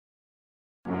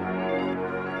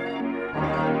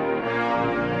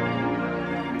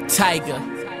Tiger,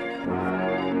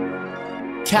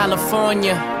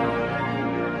 California,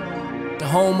 the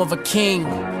home of a king,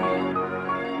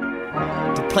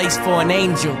 the place for an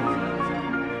angel,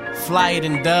 flyer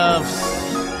than doves,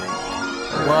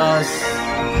 was.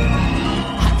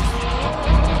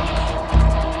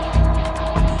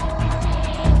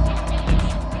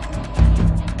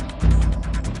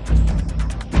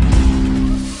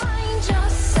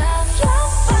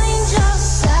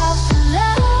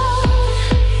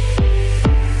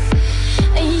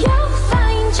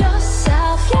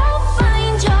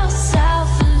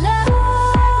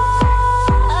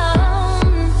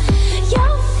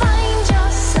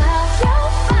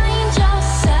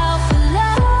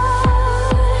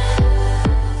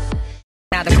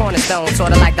 The cornerstone,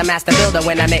 sorta like the master builder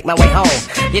when I make my way home.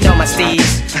 You know my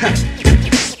steez.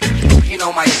 You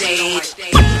know my stage.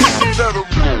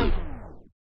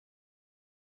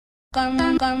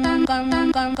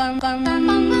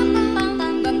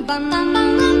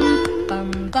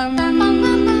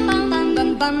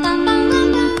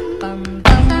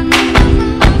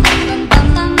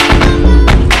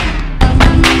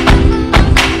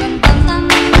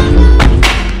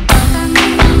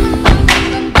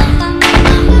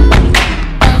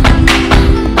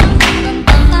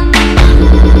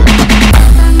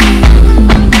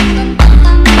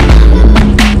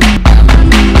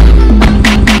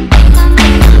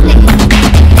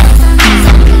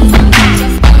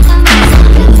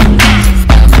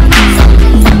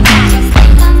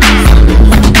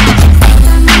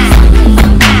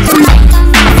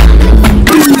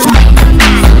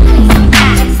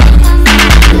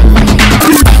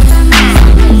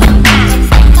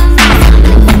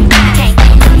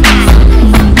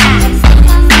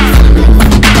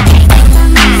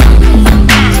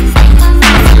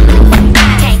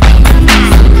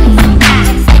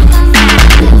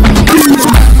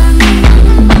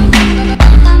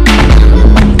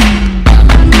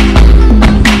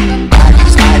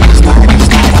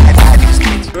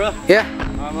 Yeah.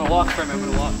 I'm gonna walk for him, I'm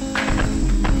gonna walk.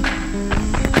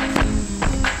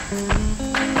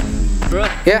 Bruh?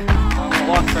 Yeah. I'm gonna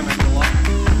walk for him, I'm gonna walk.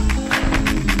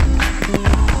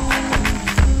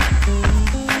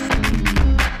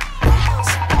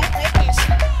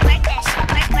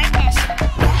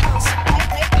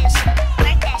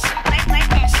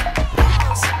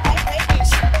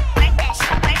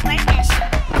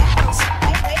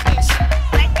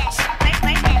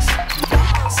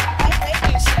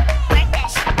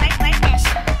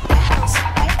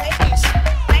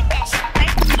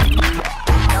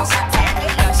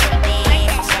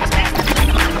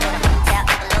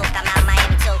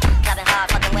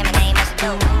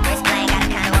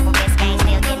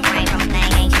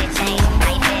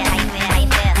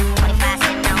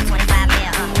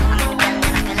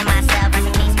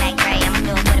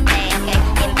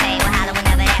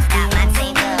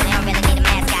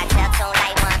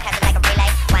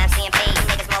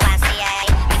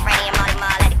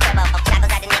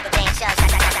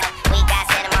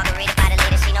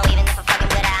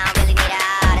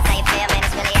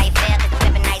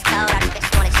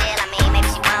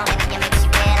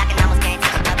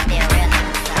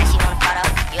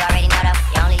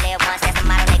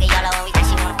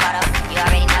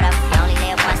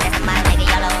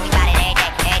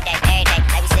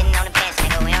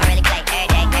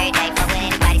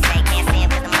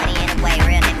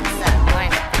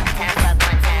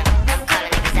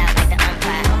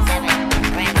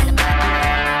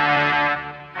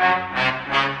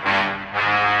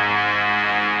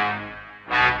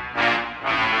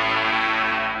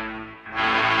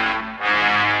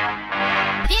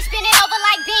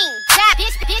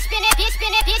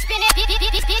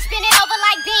 Spin it over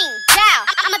like bean. Down.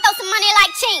 I'ma throw some money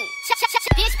like ching.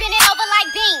 Bitch, spin it over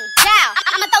like bean. Down.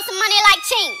 I'ma throw some money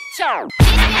like ching. Bitch,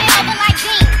 spin it over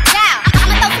like bean. Down.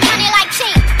 I'ma throw some money like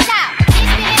ching. Bitch,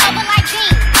 spin it over like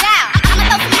bean. Down. I'ma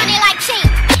throw some money like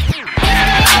ching. Bitch,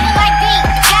 spin it over like bean.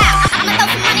 Down. I'ma throw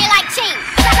some money like ching.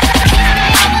 Bitch, spin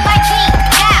it over like bean.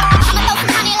 Down. I'ma throw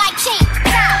some money like ching.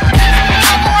 Bitch, spin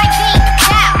it over like bean.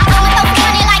 Down. I'ma throw some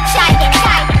money like ching.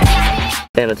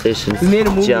 Annotation,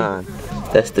 John.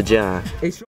 That's the John.